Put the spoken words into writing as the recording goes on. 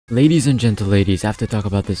Ladies and gentle ladies, I have to talk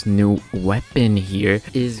about this new weapon here.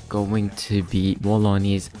 Is going to be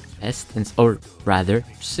Mualani's essence, or rather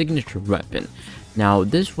signature weapon. Now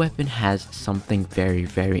this weapon has something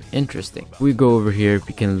very interesting. We go over here,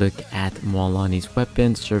 we can look at Mualani's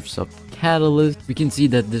weapon, Surf's Up Catalyst. We can see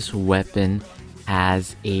that this weapon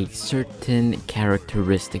has a certain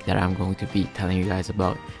characteristic that I'm going to be telling you guys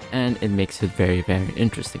about, and it makes it very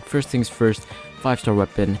interesting. First things first, 5-star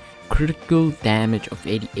weapon, critical damage of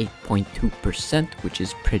 88.2%, which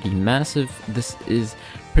is pretty massive. This is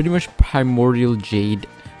pretty much Primordial Jade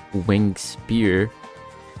Wing Spear,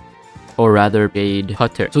 or rather Jade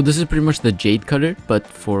Cutter. So this is pretty much the Jade Cutter, but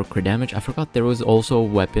for crit damage. I forgot there was also a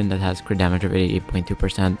weapon that has crit damage of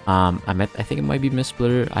 88.2%. I think it might be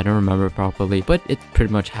Mistsplitter, I don't remember properly, but it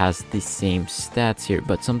pretty much has the same stats here.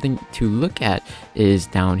 But something to look at is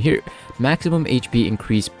down here, maximum HP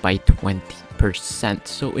increased by 20%.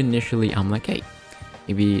 So initially I'm like, hey,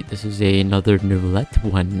 maybe this is another roulette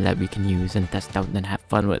one that we can use and test out and have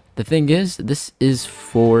fun with. The thing is, this is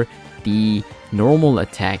for the normal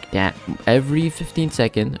attack that every 15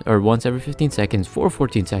 seconds, or once every 15 seconds for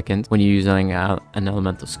 14 seconds, when you're using an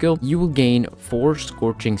elemental skill, you will gain 4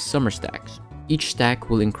 Scorching Summer stacks. Each stack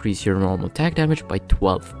will increase your normal attack damage by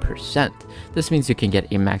 12%. This means you can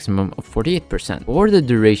get a maximum of 48%. For the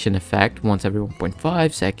duration effect, once every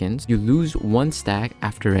 1.5 seconds, you lose 1 stack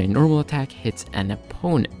after a normal attack hits an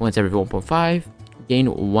opponent. Once every 1.5, gain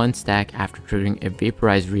 1 stack after triggering a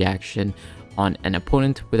vaporized reaction on an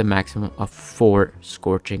opponent with a maximum of 4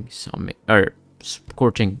 Scorching Summer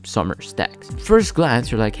stacks. First glance,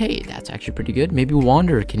 you're like, hey, that's actually pretty good. Maybe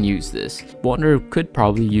Wanderer can use this. Wanderer could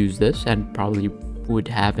probably use this and probably would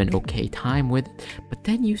have an okay time with it. But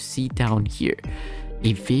then you see down here,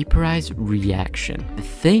 a vaporized reaction. The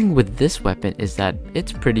thing with this weapon is that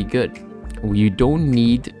it's pretty good. You don't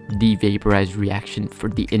need the vaporized reaction for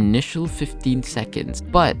the initial 15 seconds,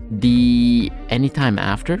 but the anytime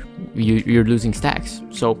after, you're losing stacks.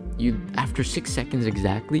 So after 6 seconds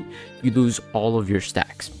exactly, you lose all of your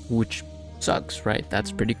stacks, which sucks, right?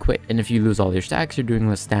 That's pretty quick. And if you lose all your stacks, you're doing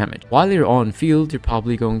less damage. While you're on field, you're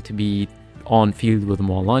probably going to be on field with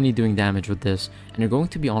Mualani doing damage with this, and you're going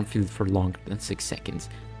to be on field for longer than 6 seconds.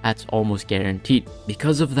 That's almost guaranteed.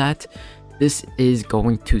 Because of that, this is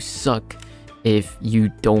going to suck if you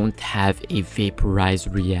don't have a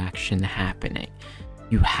vaporized reaction happening.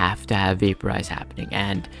 You have to have vaporize happening,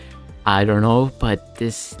 and I don't know, but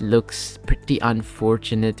this looks pretty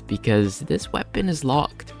unfortunate because this weapon is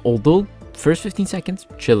locked. Although first 15 seconds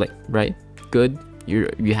chilling, right? Good,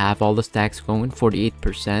 you have all the stacks going,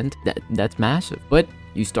 48%. That's massive. But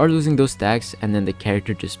you start losing those stacks and then the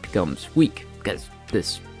character just becomes weak because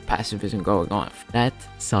this passive isn't going off. That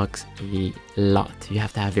sucks a lot. You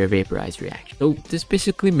have to have your vaporized reaction. So this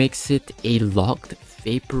basically makes it a locked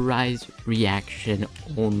vaporized reaction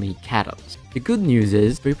only catalyst. The good news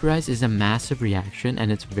is vaporize is a massive reaction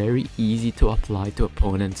and it's very easy to apply to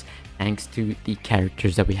opponents thanks to the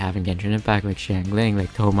characters that we have in Genshin Impact, like Xiangling, like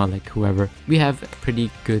Thoma, like whoever. We have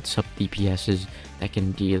pretty good sub DPSs that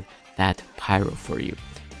can deal that pyro for you,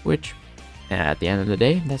 which at the end of the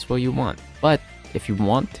day, that's what you want. But if you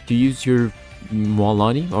want to use your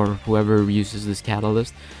Mualani or whoever uses this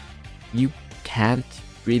catalyst, you can't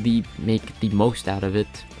really make the most out of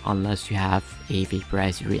it unless you have a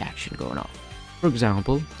vaporized reaction going off. For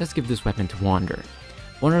example, let's give this weapon to Wanderer.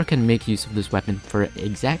 Wanderer can make use of this weapon for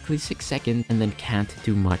exactly 6 seconds and then can't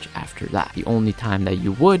do much after that. The only time that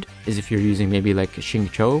you would is if you're using maybe like a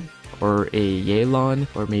Xingqiu or a Yelan,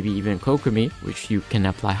 or maybe even Kokomi, which you can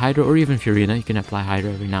apply Hydra, or even Furina, you can apply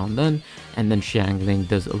Hydra every now and then Xiangling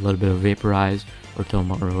does a little bit of vaporize, or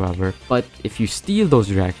Thoma, or whoever. But if you steal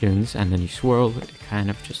those reactions and then you swirl, it's kind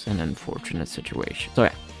of just an unfortunate situation. So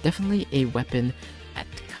yeah, definitely a weapon that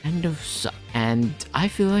kind of sucks. And I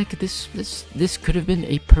feel like this could have been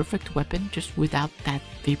a perfect weapon just without that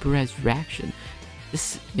vaporized reaction.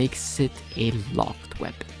 This makes it a locked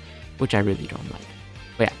weapon, which I really don't like.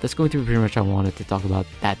 But yeah, that's going to be pretty much what I wanted to talk about.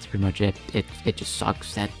 That's pretty much it. It just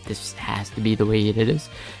sucks that this has to be the way it is.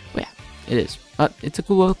 But yeah, it is. But it's a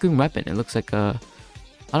cool looking weapon. It looks like a...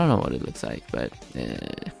 I don't know what it looks like, but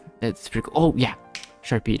it's pretty cool. Oh yeah,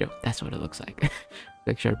 Sharpedo. That's what it looks like.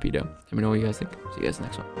 Like Sharpedo. Let me know what you guys think. See you guys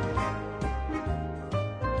next one.